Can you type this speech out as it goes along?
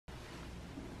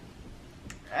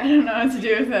I don't know what to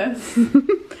do with this.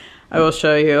 I will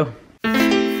show you.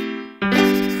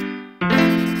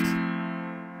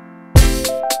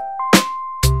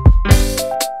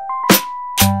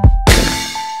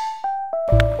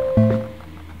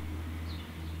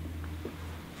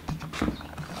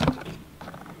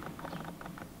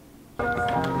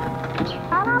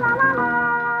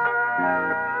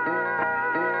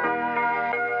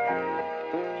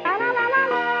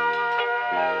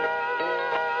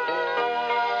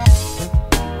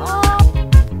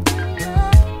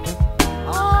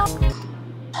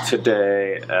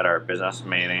 Today at our business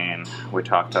meeting, we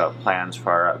talked about plans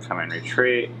for our upcoming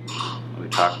retreat. We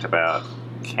talked about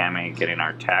Cammie getting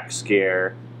our tax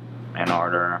gear in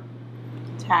order.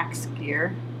 Tax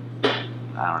gear? I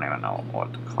don't even know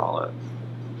what to call it.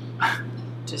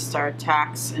 Just our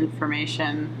tax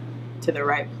information to the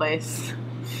right place.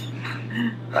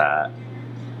 That.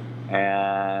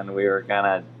 And we were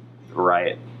gonna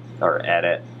write or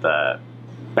edit the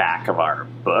back of our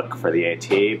book for the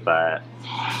AT, but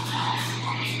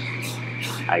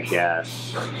I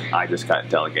guess I just got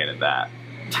delegated that.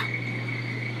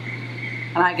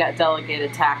 And I got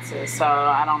delegated taxes, so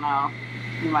I don't know.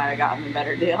 You might have gotten a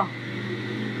better deal.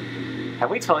 Have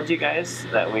we told you guys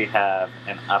that we have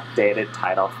an updated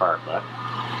title for our book?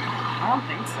 I don't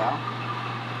think so.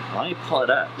 Well, let me pull it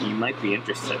up. You might be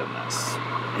interested in this.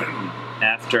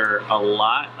 After a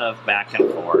lot of back and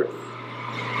forth,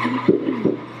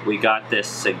 we got this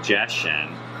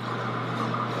suggestion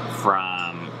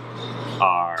from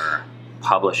our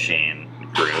publishing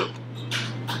group,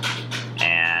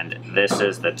 and this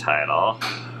is the title: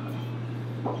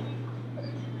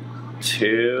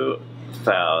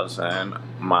 2,000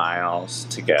 Miles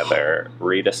Together,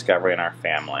 Rediscovering Our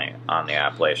Family on the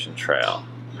Appalachian Trail.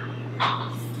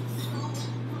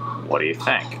 What do you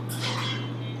think?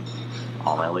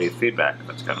 Only leave feedback if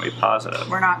it's going to be positive.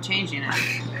 We're not changing it.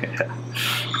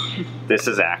 This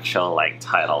is actual like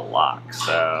title lock,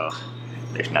 so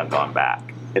there's no going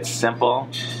back. It's simple.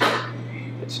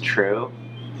 It's true.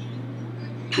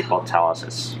 People tell us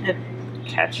it's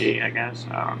catchy, I guess.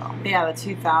 I don't know. Yeah, the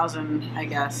 2000, I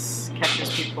guess,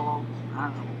 catches people. I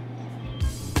don't know.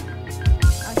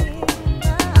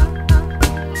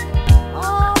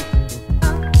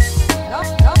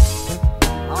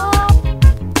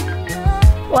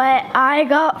 What I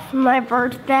got for my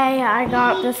birthday, I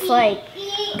got this like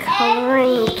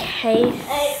coloring case,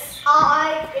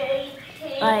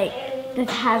 like that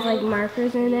has like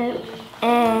markers in it,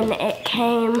 and it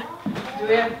came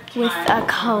with a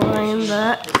coloring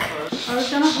book.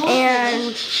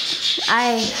 And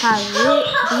I have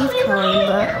these coloring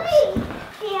books,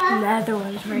 and the other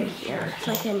one's right here. It's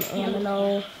like an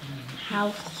animal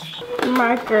house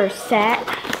marker set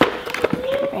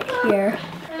right here.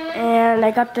 And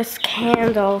I got this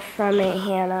candle from a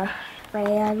Hannah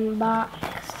brand box.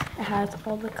 It has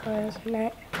all the colors in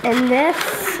it. And this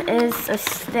is a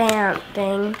stamp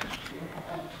thing.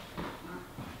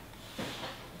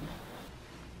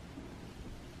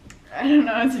 I don't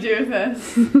know what to do with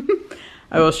this.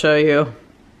 I will show you.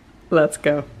 Let's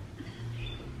go.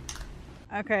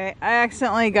 Okay, I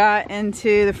accidentally got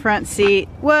into the front seat.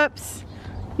 Whoops.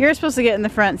 You're supposed to get in the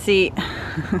front seat.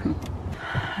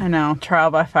 I know,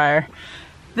 trial by fire.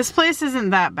 This place isn't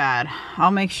that bad. I'll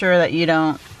make sure that you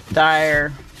don't die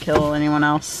or kill anyone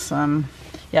else.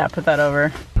 Yeah, put that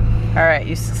over. All right,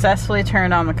 you successfully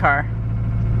turned on the car.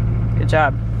 Good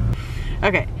job.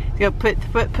 Okay, go put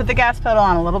the gas pedal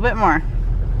on a little bit more.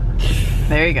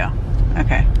 There you go.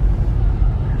 Okay.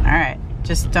 All right,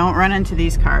 just don't run into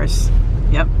these cars.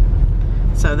 Yep.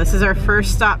 So this is our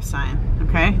first stop sign,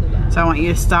 okay? So I want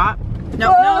you to stop.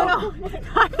 No, no, no,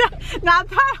 not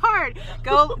that hard.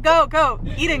 Go, go, go.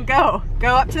 Eden, go.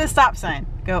 Go up to the stop sign.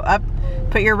 Go up,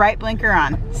 put your right blinker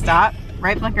on. Stop,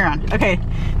 right blinker on. Okay,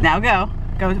 now go.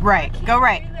 Go right, go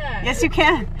right. Yes, you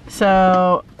can.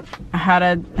 So, how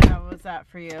was that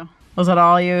for you? Was it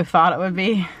all you thought it would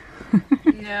be?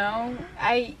 No,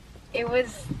 it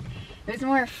was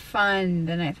more fun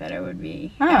than I thought it would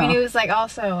be. Oh. I mean, it was like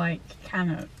also like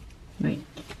kind of like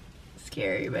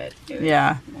scary, but it was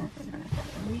yeah. more fun than I thought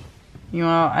it would be.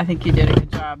 I think you did a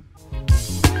good job.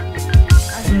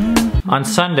 On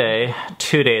Sunday,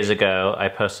 2 days ago, I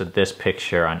posted this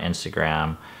picture on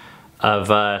Instagram of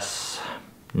us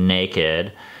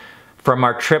naked from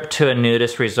our trip to a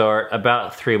nudist resort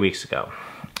about 3 weeks ago.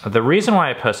 The reason why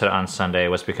I posted it on Sunday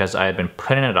was because I had been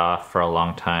putting it off for a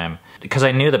long time because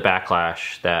I knew the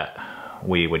backlash that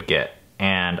we would get.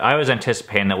 And I was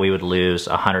anticipating that we would lose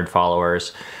 100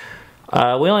 followers. We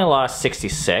only lost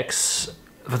 66.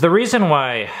 The reason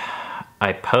why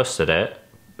I posted it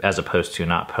as opposed to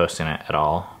not posting it at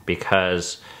all,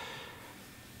 because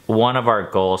one of our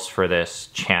goals for this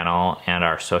channel and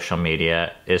our social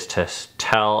media is to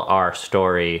tell our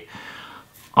story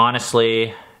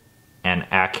honestly and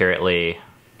accurately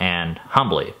and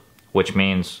humbly, which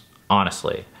means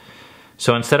honestly.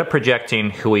 So instead of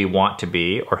projecting who we want to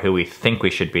be or who we think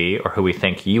we should be or who we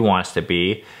think you want us to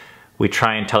be, we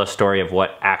try and tell a story of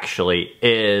what actually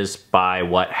is by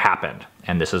what happened.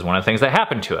 And this is one of the things that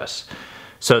happened to us.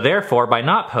 So therefore, by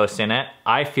not posting it,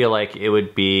 I feel like it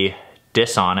would be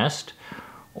dishonest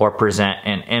or present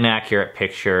an inaccurate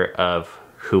picture of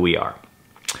who we are,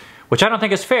 which I don't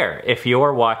think is fair. If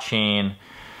you're watching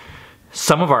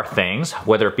some of our things,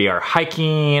 whether it be our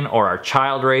hiking or our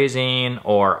child raising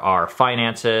or our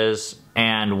finances,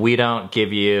 and we don't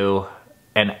give you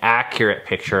an accurate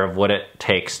picture of what it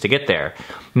takes to get there.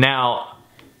 Now,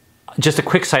 just a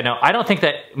quick side note, I don't think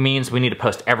that means we need to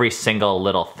post every single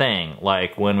little thing,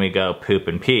 like when we go poop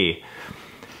and pee.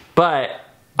 But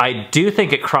I do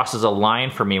think it crosses a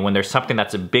line for me when there's something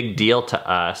that's a big deal to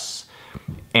us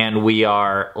and we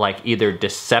are like either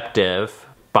deceptive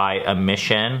by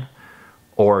omission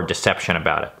or deception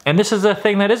about it. And this is a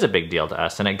thing that is a big deal to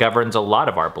us, and it governs a lot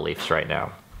of our beliefs right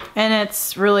now. And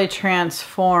it's really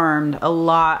transformed a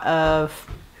lot of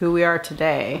who we are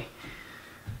today.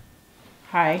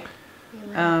 Hi.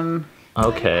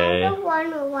 Okay. I don't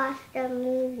want to watch the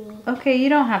movie. Okay, you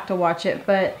don't have to watch it,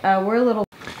 but we're a little...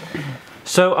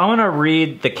 So I want to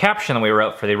read the caption that we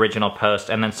wrote for the original post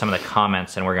and then some of the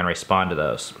comments, and we're going to respond to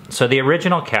those. So the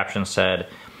original caption said,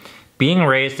 "Being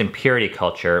raised in purity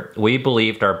culture, we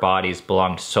believed our bodies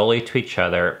belonged solely to each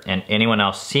other, and anyone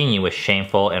else seeing you was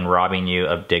shameful and robbing you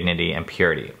of dignity and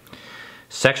purity.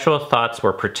 Sexual thoughts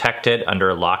were protected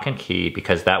under lock and key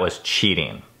because that was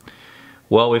cheating.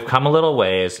 Well, we've come a little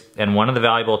ways, and one of the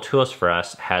valuable tools for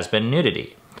us has been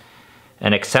nudity,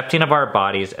 an accepting of our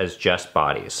bodies as just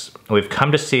bodies. We've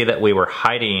come to see that we were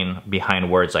hiding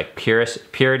behind words like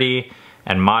purity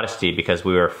and modesty because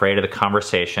we were afraid of the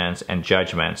conversations and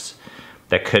judgments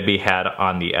that could be had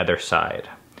on the other side.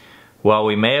 While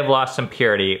we may have lost some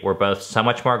purity, we're both so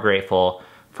much more grateful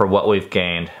for what we've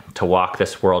gained to walk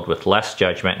this world with less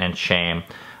judgment and shame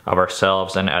of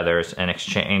ourselves and others and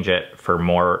exchange it for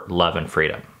more love and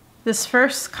freedom." This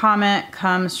first comment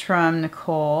comes from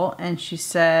Nicole, and she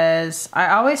says, "I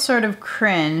always sort of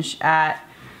cringe at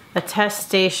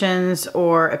attestations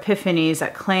or epiphanies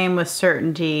that claim with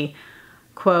certainty,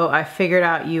 quote, 'I figured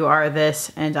out you are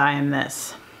this and I am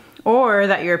this.' Or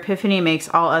that your epiphany makes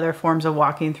all other forms of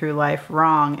walking through life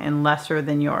wrong and lesser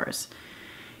than yours.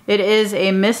 It is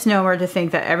a misnomer to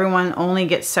think that everyone only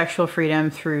gets sexual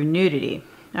freedom through nudity.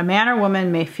 A man or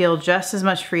woman may feel just as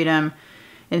much freedom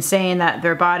in saying that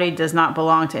their body does not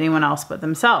belong to anyone else but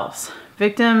themselves.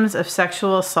 Victims of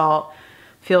sexual assault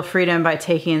feel freedom by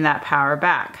taking that power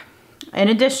back. In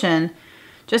addition,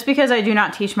 just because I do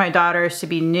not teach my daughters to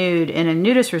be nude in a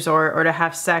nudist resort or to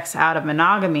have sex out of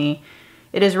monogamy,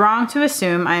 it is wrong to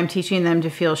assume I am teaching them to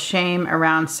feel shame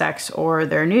around sex or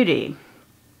their nudity.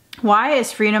 Why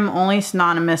is freedom only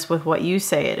synonymous with what you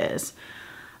say it is?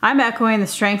 I'm echoing the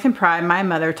strength and pride my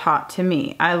mother taught to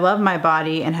me. I love my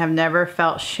body and have never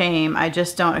felt shame. I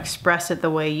just don't express it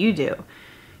the way you do.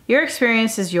 Your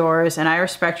experience is yours and I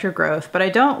respect your growth, but I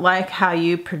don't like how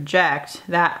you project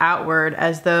that outward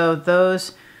as though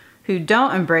those who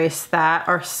don't embrace that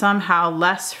are somehow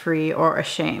less free or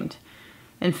ashamed.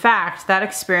 In fact, that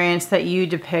experience that you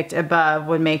depict above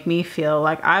would make me feel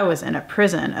like I was in a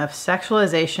prison of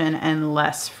sexualization and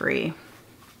less free."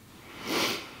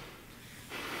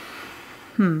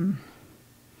 When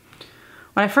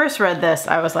I first read this,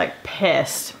 I was like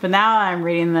pissed, but now I'm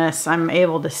reading this, I'm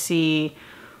able to see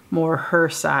more her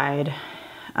side.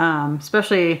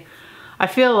 Especially, I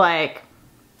feel like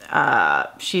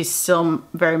she's still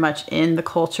very much in the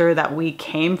culture that we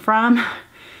came from.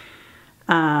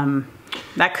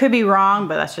 That could be wrong,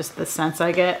 but that's just the sense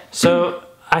I get. So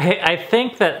I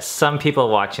think that some people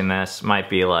watching this might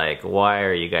be like, why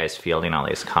are you guys fielding all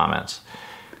these comments?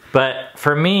 But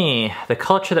for me, the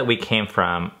culture that we came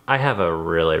from, I have a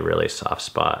really, really soft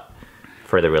spot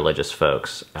for the religious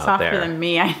folks out there. Softer than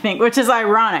me, I think, which is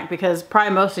ironic because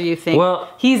probably most of you think, well,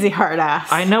 he's the hard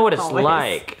ass. I know what it's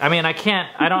like. I mean,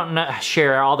 I don't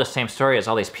share all the same story as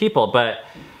all these people, but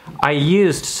I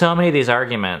used so many of these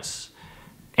arguments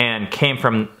and came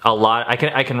from a lot, I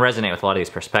can resonate with a lot of these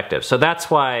perspectives. So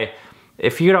that's why,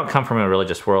 if you don't come from a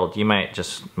religious world, you might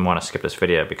just want to skip this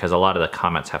video because a lot of the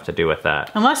comments have to do with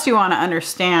that. Unless you want to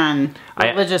understand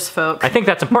religious folk. I think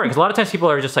that's important because a lot of times people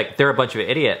are just like, they're a bunch of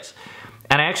idiots.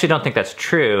 And I actually don't think that's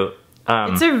true.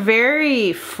 It's a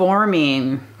very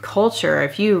forming culture.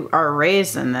 If you are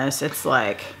raised in this, it's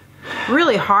like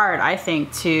really hard, I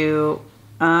think, to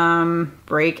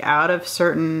break out of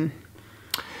certain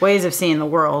ways of seeing the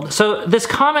world. So this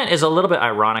comment is a little bit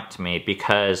ironic to me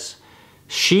because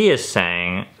she is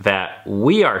saying that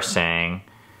we are saying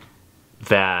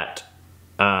that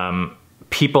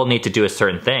people need to do a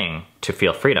certain thing to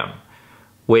feel freedom,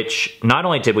 which not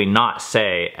only did we not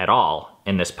say at all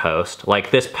in this post,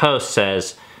 like this post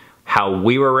says how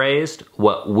we were raised,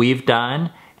 what we've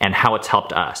done, and how it's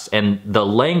helped us. And the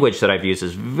language that I've used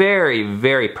is very,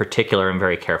 very particular and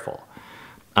very careful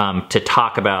to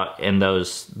talk about in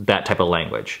that type of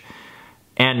language.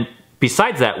 And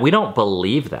besides that, we don't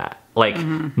believe that. Like,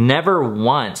 never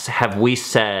once have we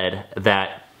said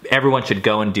that everyone should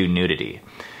go and do nudity.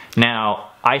 Now,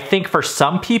 I think for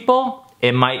some people,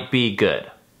 it might be good.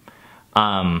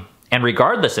 And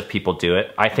regardless if people do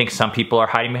it, I think some people are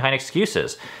hiding behind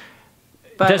excuses.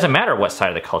 But it doesn't matter what side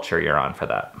of the culture you're on for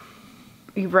that.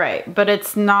 Right, but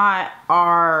it's not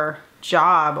our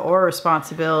job or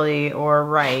responsibility or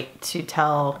right to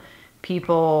tell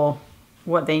people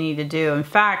what they need to do. In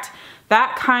fact,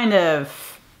 that kind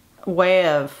of way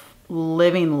of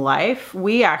living life,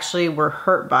 we actually were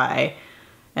hurt by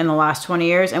in the last 20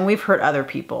 years, and we've hurt other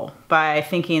people by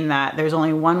thinking that there's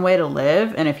only one way to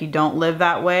live, and if you don't live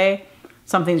that way,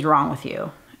 something's wrong with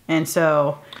you. And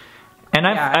so... And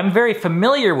I'm very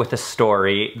familiar with a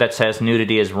story that says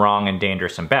nudity is wrong and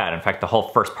dangerous and bad. In fact, the whole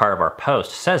first part of our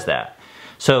post says that.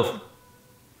 So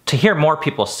to hear more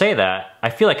people say that, I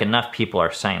feel like enough people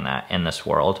are saying that in this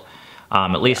world,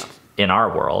 at least in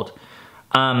our world.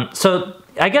 So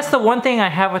I guess the one thing I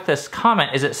have with this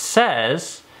comment is it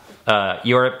says,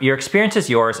 your experience is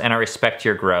yours and I respect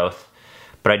your growth,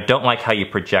 but I don't like how you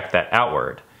project that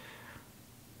outward.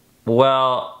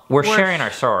 Well, we're sharing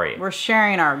our story. We're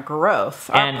sharing our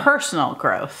growth, our personal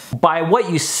growth. By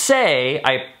what you say,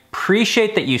 I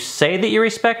appreciate that you say that you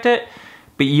respect it,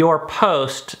 but your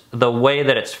post, the way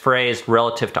that it's phrased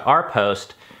relative to our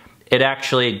post, it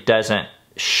actually doesn't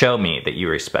show me that you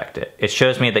respect it. It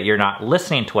shows me that you're not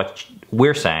listening to what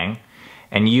we're saying,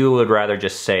 and you would rather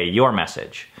just say your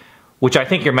message, which I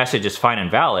think your message is fine and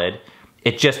valid.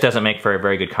 It just doesn't make for a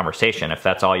very good conversation if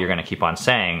that's all you're going to keep on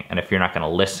saying and if you're not going to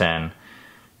listen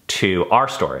to our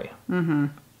story.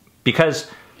 Because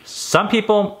some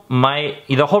people might,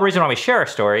 the whole reason why we share our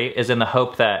story is in the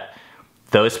hope that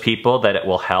those people that it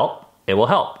will help, it will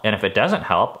help. And if it doesn't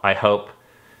help, I hope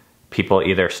people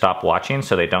either stop watching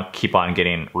so they don't keep on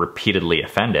getting repeatedly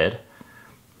offended,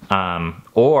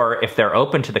 or if they're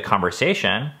open to the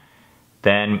conversation,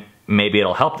 then maybe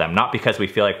it'll help them. Not because we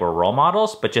feel like we're role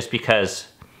models, but just because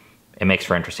it makes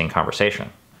for interesting conversation.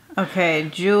 Okay,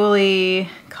 Julie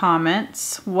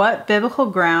comments, what biblical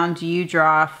ground do you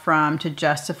draw from to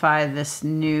justify this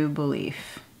new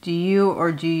belief? Do you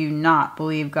or do you not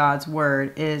believe God's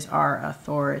word is our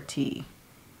authority?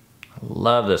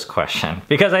 Love this question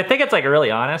because I think it's like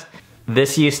really honest.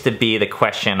 This used to be the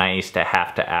question I used to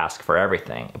have to ask for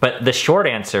everything. But the short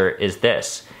answer is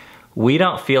this. We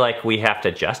don't feel like we have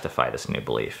to justify this new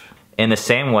belief. In the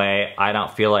same way, I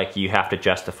don't feel like you have to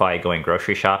justify going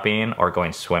grocery shopping or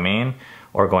going swimming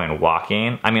or going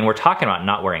walking. I mean, we're talking about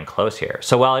not wearing clothes here.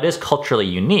 So while it is culturally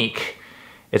unique,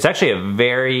 it's actually a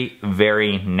very,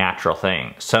 very natural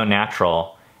thing. So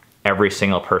natural, every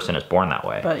single person is born that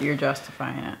way. But you're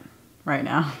justifying it right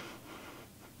now.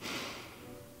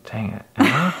 Dang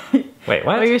it. Wait,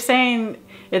 what? Well, you're saying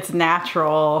it's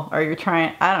natural, or you're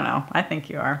trying, I don't know. I think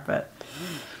you are, but...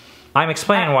 I'm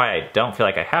explaining why I don't feel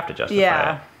like I have to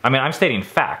justify it. I mean, I'm stating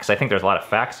facts. I think there's a lot of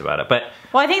facts about it, but...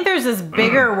 Well, I think there's this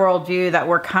bigger worldview that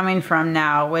we're coming from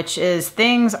now, which is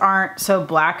things aren't so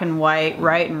black and white,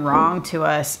 right and wrong to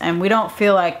us, and we don't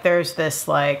feel like there's this,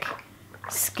 like,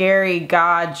 scary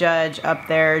God judge up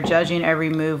there judging every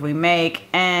move we make,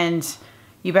 and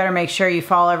you better make sure you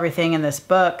follow everything in this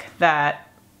book that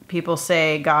people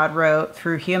say God wrote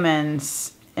through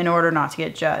humans in order not to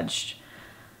get judged.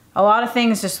 A lot of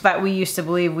things just that we used to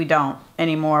believe we don't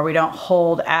anymore. We don't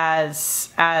hold as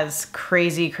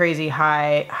crazy, crazy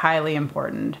highly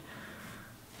important.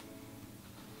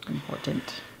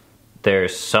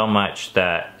 There's so much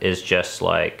that is just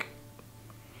like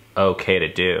okay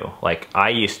to do. Like I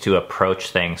used to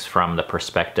approach things from the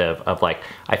perspective of like,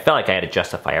 I felt like I had to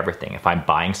justify everything. If I'm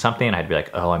buying something, I'd be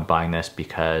like, oh, I'm buying this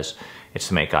because it's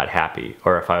to make God happy.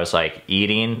 Or if I was like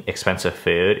eating expensive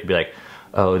food, it'd be like,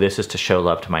 oh, this is to show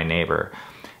love to my neighbor.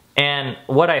 And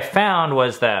what I found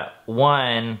was that,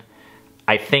 one,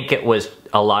 I think it was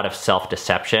a lot of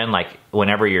self-deception. Like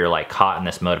whenever you're like caught in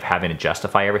this mode of having to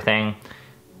justify everything,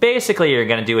 basically you're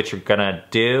gonna do what you're gonna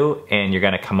do and you're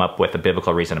gonna come up with a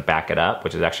biblical reason to back it up,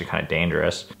 which is actually kind of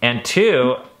dangerous. And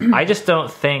two, I just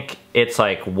don't think it's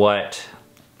like what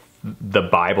the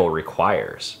Bible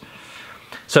requires.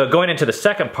 So going into the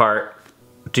second part,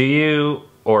 do you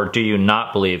or do you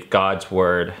not believe God's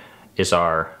word is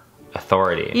our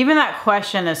authority? Even that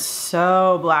question is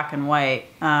so black and white,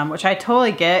 which I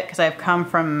totally get because I've come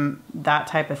from that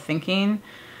type of thinking.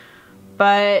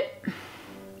 But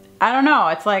I don't know.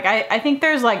 It's like, I think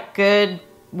there's like good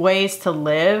ways to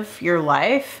live your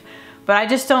life, but I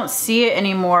just don't see it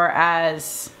anymore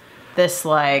as this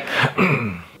like,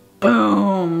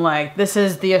 boom, like this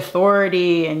is the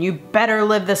authority and you better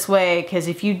live this way because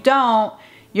if you don't,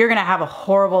 you're gonna have a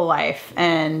horrible life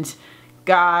and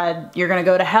God, you're gonna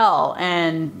go to hell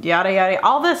and yada yada.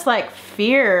 All this like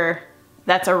fear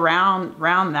that's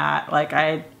around that. Like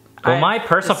well, my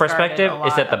personal perspective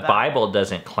is that the Bible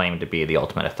doesn't claim to be the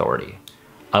ultimate authority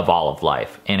of all of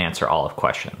life and answer all of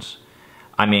questions.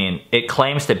 I mean, it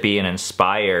claims to be an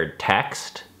inspired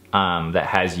text that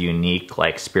has unique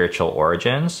like spiritual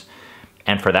origins.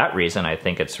 And for that reason, I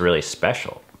think it's really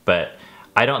special. But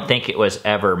I don't think it was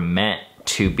ever meant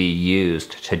to be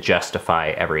used to justify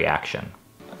every action.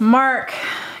 Mark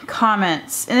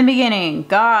comments, in the beginning,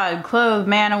 God clothed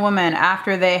man and woman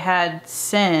after they had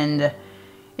sinned.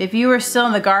 If you were still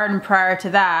in the garden prior to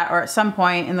that, or at some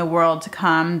point in the world to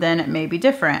come, then it may be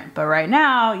different. But right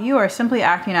now, you are simply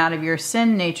acting out of your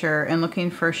sin nature and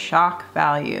looking for shock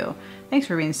value. Thanks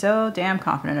for being so damn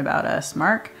confident about us,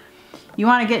 Mark. You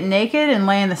want to get naked and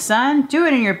lay in the sun? Do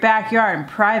it in your backyard in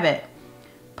private.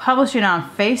 Publishing on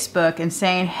Facebook and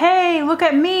saying, hey, look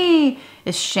at me,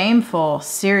 is shameful,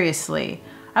 seriously.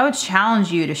 I would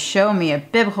challenge you to show me a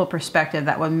biblical perspective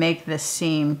that would make this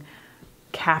seem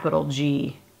capital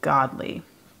G, godly.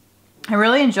 I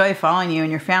really enjoy following you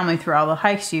and your family through all the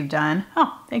hikes you've done.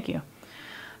 Oh, thank you.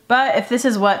 But if this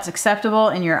is what's acceptable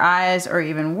in your eyes, or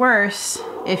even worse,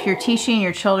 if you're teaching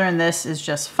your children this is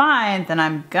just fine, then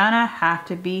I'm gonna have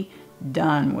to be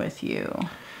done with you.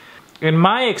 In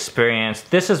my experience,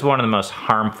 this is one of the most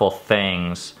harmful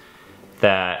things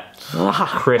that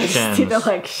Christians need to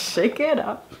like shake it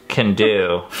up. Can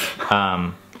do.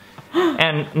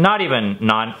 And not even,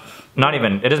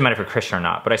 it doesn't matter if you're Christian or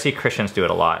not, but I see Christians do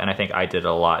it a lot, and I think I did it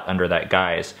a lot under that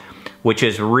guise, which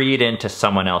is read into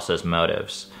someone else's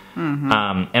motives.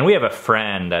 And we have a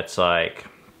friend that's like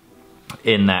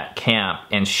in that camp,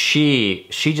 and she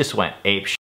just went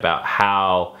apeshit about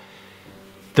how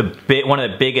one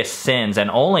of the biggest sins and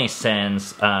only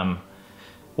sins,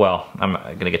 well, I'm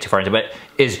not gonna get too far into it, but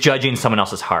is judging someone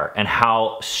else's heart and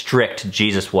how strict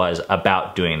Jesus was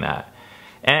about doing that.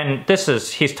 And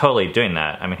he's totally doing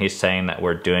that. I mean, he's saying that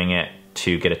we're doing it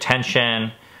to get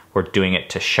attention, we're doing it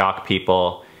to shock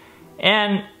people.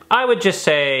 And I would just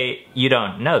say you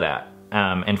don't know that.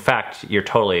 In fact, you're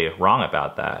totally wrong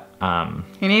about that. And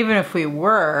even if we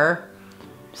were,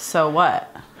 so what?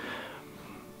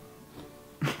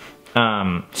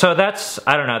 So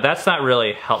I don't know, that's not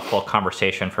really helpful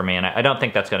conversation for me, and I don't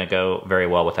think that's gonna go very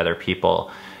well with other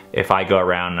people if I go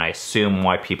around and I assume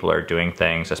why people are doing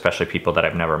things, especially people that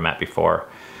I've never met before.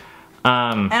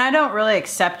 And I don't really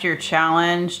accept your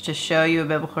challenge to show you a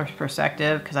biblical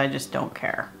perspective because I just don't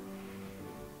care.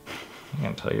 I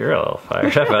can tell you're a little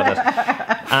fired up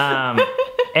about this.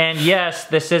 And yes,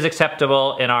 this is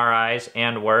acceptable in our eyes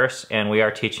and worse, and we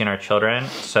are teaching our children.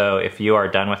 So if you are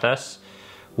done with us,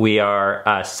 we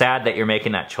are sad that you're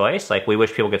making that choice. Like, we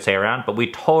wish people could stay around, but we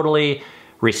totally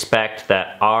respect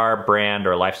that our brand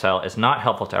or lifestyle is not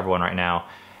helpful to everyone right now.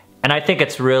 And I think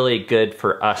it's really good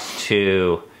for us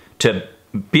to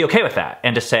be okay with that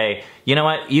and to say, you know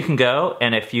what, you can go,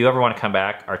 and if you ever want to come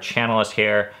back, our channel is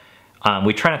here.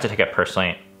 We try not to take it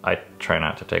personally. I try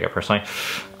not to take it personally.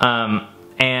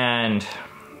 And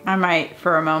I might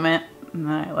for a moment, and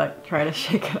then I like try to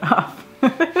shake it off.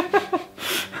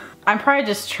 I'm probably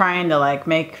just trying to like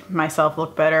make myself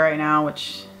look better right now,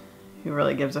 which who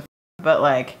really gives a f. But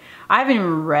like, I haven't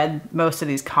even read most of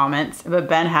these comments, but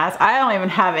Ben has. I don't even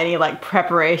have any like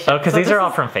preparation. Oh, because these are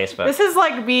all from Facebook. This is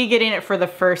like me getting it for the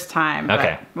first time.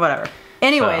 Okay. Whatever.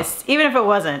 Anyways, even if it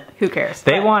wasn't, who cares?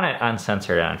 They want it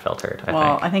uncensored and unfiltered,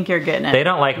 I think you're getting it. They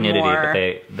don't like nudity, more. but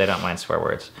they don't mind swear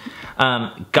words.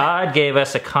 God gave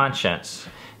us a conscience.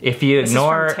 If you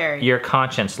ignore your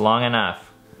conscience long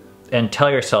enough and tell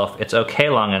yourself it's okay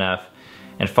long enough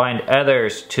and find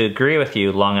others to agree with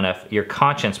you long enough, your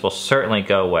conscience will certainly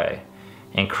go away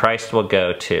and Christ will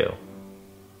go too.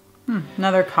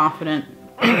 Another confident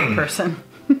person.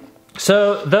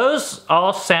 So those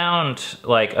all sound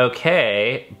like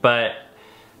okay, but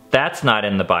that's not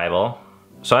in the Bible.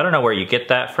 So I don't know where you get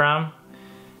that from.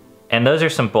 And those are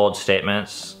some bold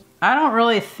statements. I don't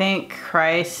really think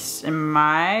Christ, in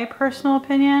my personal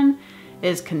opinion,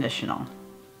 is conditional.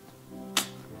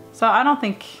 So I don't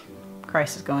think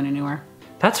Christ is going anywhere.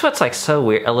 That's what's like so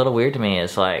weird, a little weird to me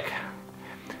is like,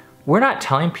 we're not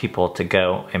telling people to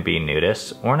go and be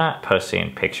nudists. We're not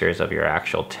posting pictures of your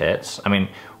actual tits. I mean,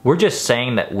 we're just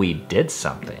saying that we did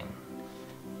something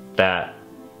that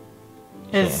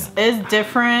is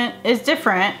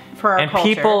different for our and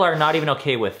culture. People are not even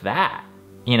okay with that.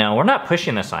 You know, we're not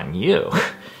pushing this on you.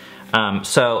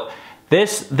 So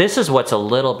this is what's a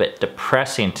little bit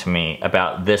depressing to me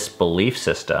about this belief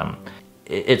system.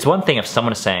 It's one thing if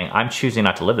someone is saying, I'm choosing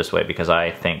not to live this way because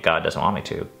I think God doesn't want me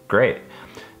to. Great.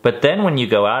 But then when you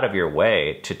go out of your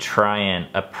way to try and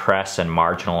oppress and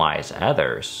marginalize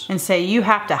others. And say, you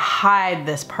have to hide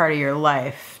this part of your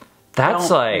life. That's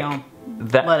don't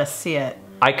let us see it.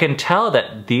 I can tell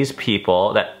that these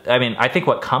people, I think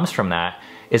what comes from that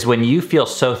is when you feel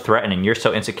so threatened and you're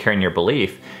so insecure in your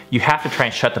belief, you have to try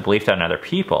and shut the belief down in other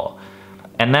people.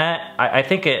 And that, I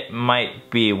think it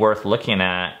might be worth looking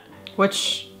at.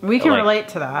 Which we can relate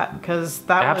to that, because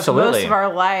that was most of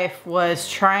our life was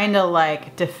trying to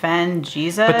like defend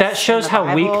Jesus. But that shows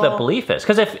how weak the belief is.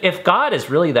 Because if God is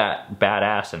really that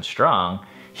badass and strong,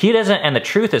 he doesn't, and the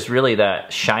truth is really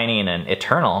that shining and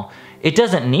eternal, it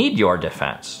doesn't need your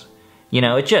defense. You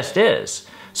know, it just is.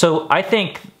 So I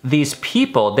think these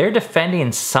people, they're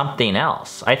defending something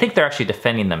else. I think they're actually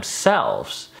defending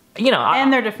themselves. You know,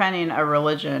 and they're defending a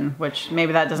religion, which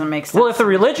maybe that doesn't make sense. Well, if the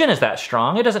religion is that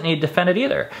strong, it doesn't need defended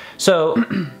either. So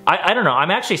I don't know.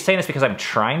 I'm actually saying this because I'm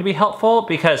trying to be helpful,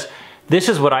 because this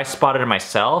is what I spotted in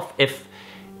myself.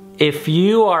 If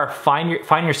you are find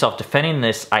yourself defending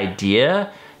this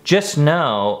idea, just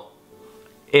know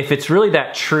if it's really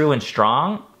that true and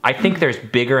strong, I think there's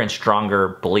bigger and stronger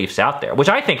beliefs out there, which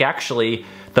I think actually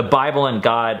the Bible and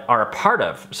God are a part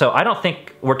of. So I don't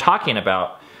think we're talking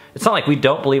about, it's not like we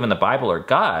don't believe in the Bible or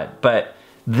God, but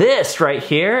this right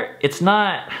here, it's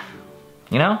not,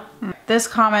 you know? This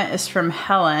comment is from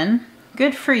Helen.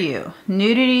 Good for you.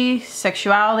 Nudity,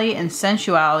 sexuality, and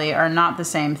sensuality are not the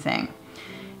same thing.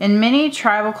 In many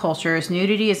tribal cultures,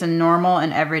 nudity is a normal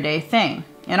and everyday thing.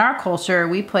 In our culture,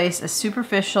 we place a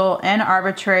superficial and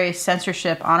arbitrary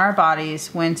censorship on our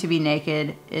bodies when to be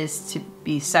naked is to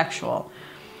be sexual.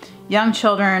 Young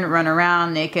children run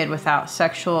around naked without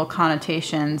sexual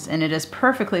connotations, and it is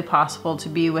perfectly possible to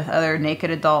be with other naked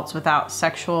adults without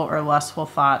sexual or lustful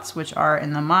thoughts, which are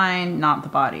in the mind, not the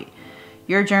body.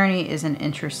 Your journey is an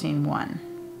interesting one.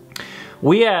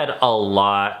 We had a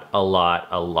lot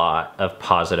of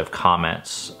positive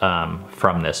comments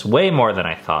from this, way more than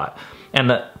I thought. And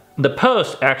the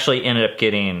post actually ended up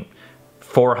getting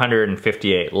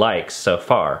 458 likes so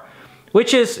far,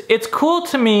 which is, it's cool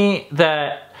to me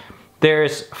that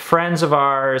there's friends of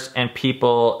ours and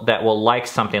people that will like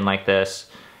something like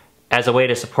this as a way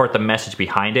to support the message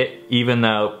behind it, even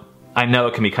though I know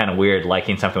it can be kind of weird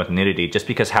liking something with nudity just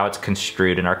because how it's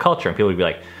construed in our culture. And people would be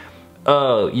like,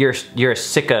 oh, you're a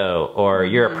sicko, or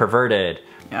you're a perverted.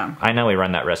 Yeah. I know we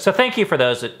run that risk. So thank you for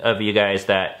those of you guys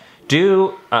that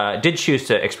did choose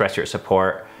to express your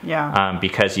support. Yeah.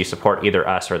 Because you support either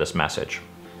us or this message.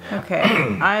 Okay,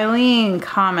 Eileen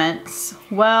comments,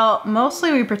 well,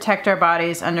 mostly we protect our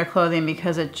bodies under clothing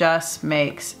because it just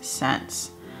makes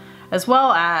sense. As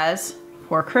well as,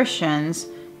 for Christians,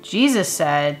 Jesus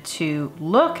said to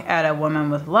look at a woman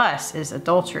with lust is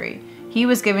adultery. He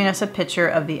was giving us a picture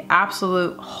of the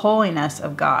absolute holiness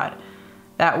of God.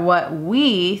 That what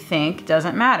we think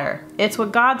doesn't matter. It's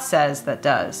what God says that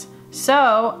does.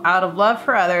 So, out of love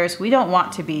for others, we don't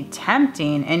want to be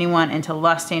tempting anyone into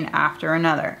lusting after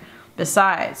another.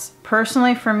 Besides,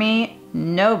 personally for me,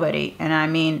 nobody, and I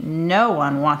mean no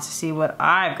one, wants to see what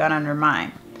I've got under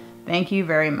mine. Thank you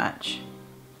very much.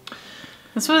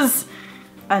 This was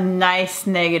a nice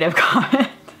negative comment.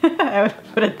 I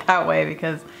would put it that way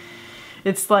because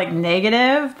it's like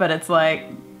negative, but it's like,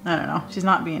 I don't know, she's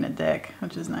not being a dick,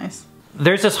 which is nice.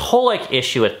 There's this whole like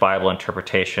issue with Bible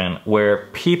interpretation where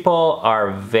people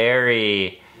are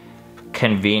very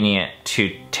convenient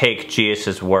to take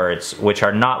Jesus' words, which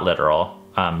are not literal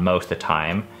most of the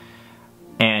time,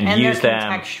 and use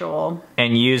them contextual.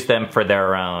 And use them for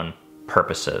their own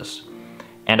purposes.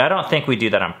 And I don't think we do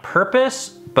that on purpose,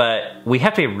 but we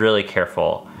have to be really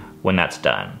careful when that's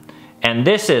done. And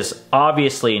this is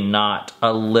obviously not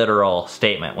a literal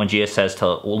statement when Jesus says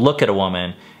to look at a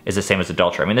woman is the same as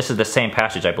adultery. I mean, this is the same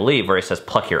passage, I believe, where he says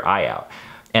pluck your eye out.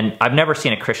 And I've never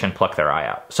seen a Christian pluck their eye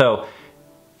out. So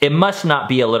it must not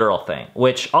be a literal thing,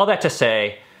 which all that to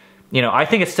say, you know, I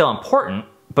think it's still important,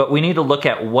 but we need to look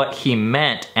at what he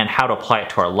meant and how to apply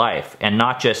it to our life and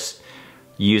not just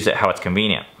use it how it's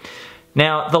convenient.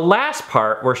 Now, the last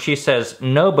part where she says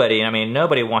nobody, I mean,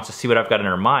 nobody wants to see what I've got in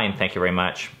her mind, thank you very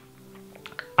much.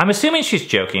 I'm assuming she's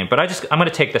joking, but I'm gonna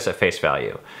take this at face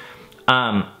value.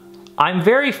 I'm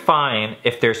very fine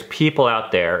if there's people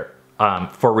out there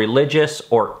for religious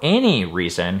or any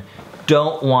reason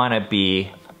don't wanna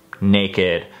be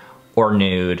naked or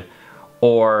nude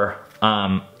or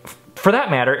for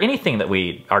that matter, anything that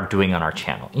we are doing on our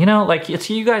channel. You know, like it's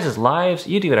you guys' lives,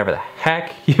 you do whatever the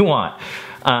heck you want.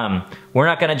 We're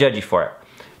not gonna judge you for it.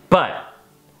 But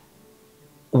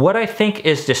what I think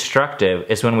is destructive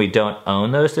is when we don't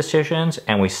own those decisions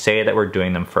and we say that we're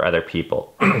doing them for other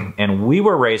people. And we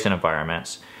were raised in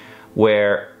environments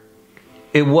where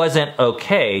it wasn't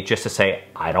okay just to say,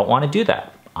 I don't wanna do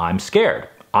that. I'm scared,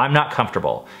 I'm not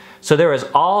comfortable. So there was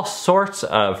all sorts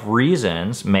of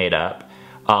reasons made up,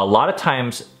 a lot of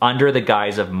times under the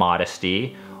guise of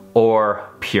modesty or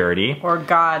purity. Or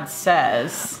God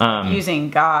says. Using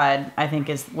God, I think,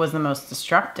 was the most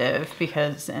destructive,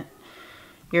 because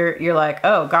you're like,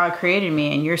 oh, God created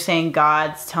me, and you're saying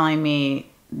God's telling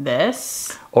me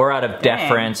this? Or out of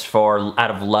deference,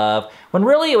 out of love, when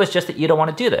really it was just that you don't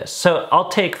want to do this. So I'll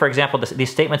take, for example,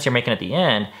 these statements you're making at the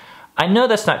end. I know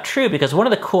that's not true, because one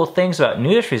of the cool things about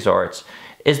nudist resorts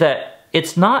is that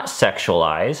it's not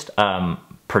sexualized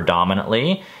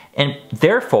predominantly, and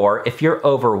therefore, if you're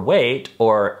overweight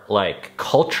or like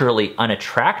culturally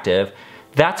unattractive,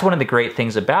 that's one of the great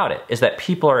things about it, is that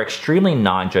people are extremely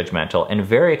non-judgmental and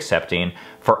very accepting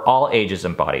for all ages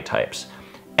and body types.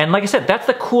 And like I said, that's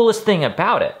the coolest thing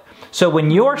about it. So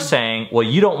when you're saying, well,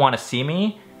 you don't want to see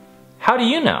me, how do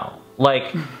you know?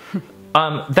 Like,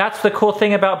 that's the cool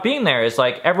thing about being there, is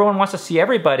like everyone wants to see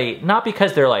everybody, not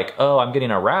because they're like, oh, I'm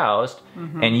getting aroused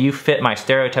and you fit my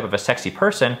stereotype of a sexy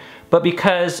person, but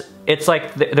because it's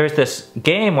like there's this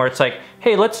game where it's like,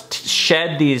 hey, let's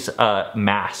shed these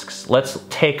masks. Let's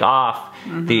take off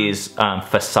these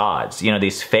facades, you know,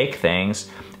 these fake things,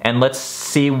 and let's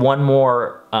see one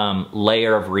more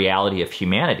layer of reality of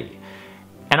humanity.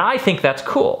 And I think that's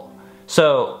cool.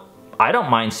 So I don't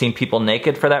mind seeing people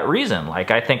naked for that reason.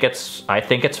 Like, I think it's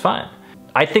fun.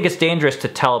 I think it's dangerous to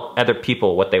tell other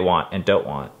people what they want and don't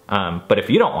want. But if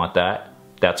you don't want that,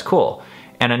 that's cool.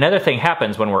 And another thing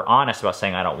happens when we're honest about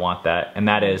saying I don't want that, and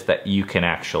that is that you can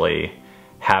actually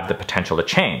have the potential to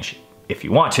change if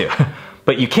you want to.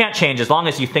 But you can't change as long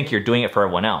as you think you're doing it for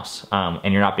everyone else,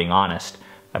 and you're not being honest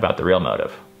about the real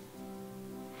motive.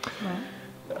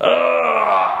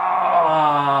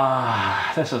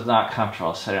 This is not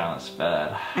comfortable sitting on this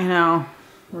bed. I know.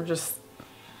 We're just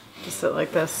sit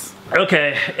like this.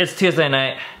 Okay, it's Tuesday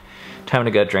night. Time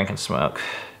to go drink and smoke.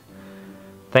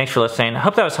 Thanks for listening. I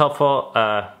hope that was helpful.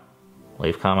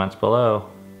 Leave comments below.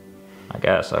 I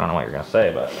guess. I don't know what you're gonna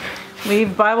say, but...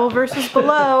 Leave Bible verses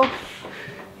below.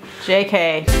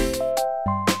 JK.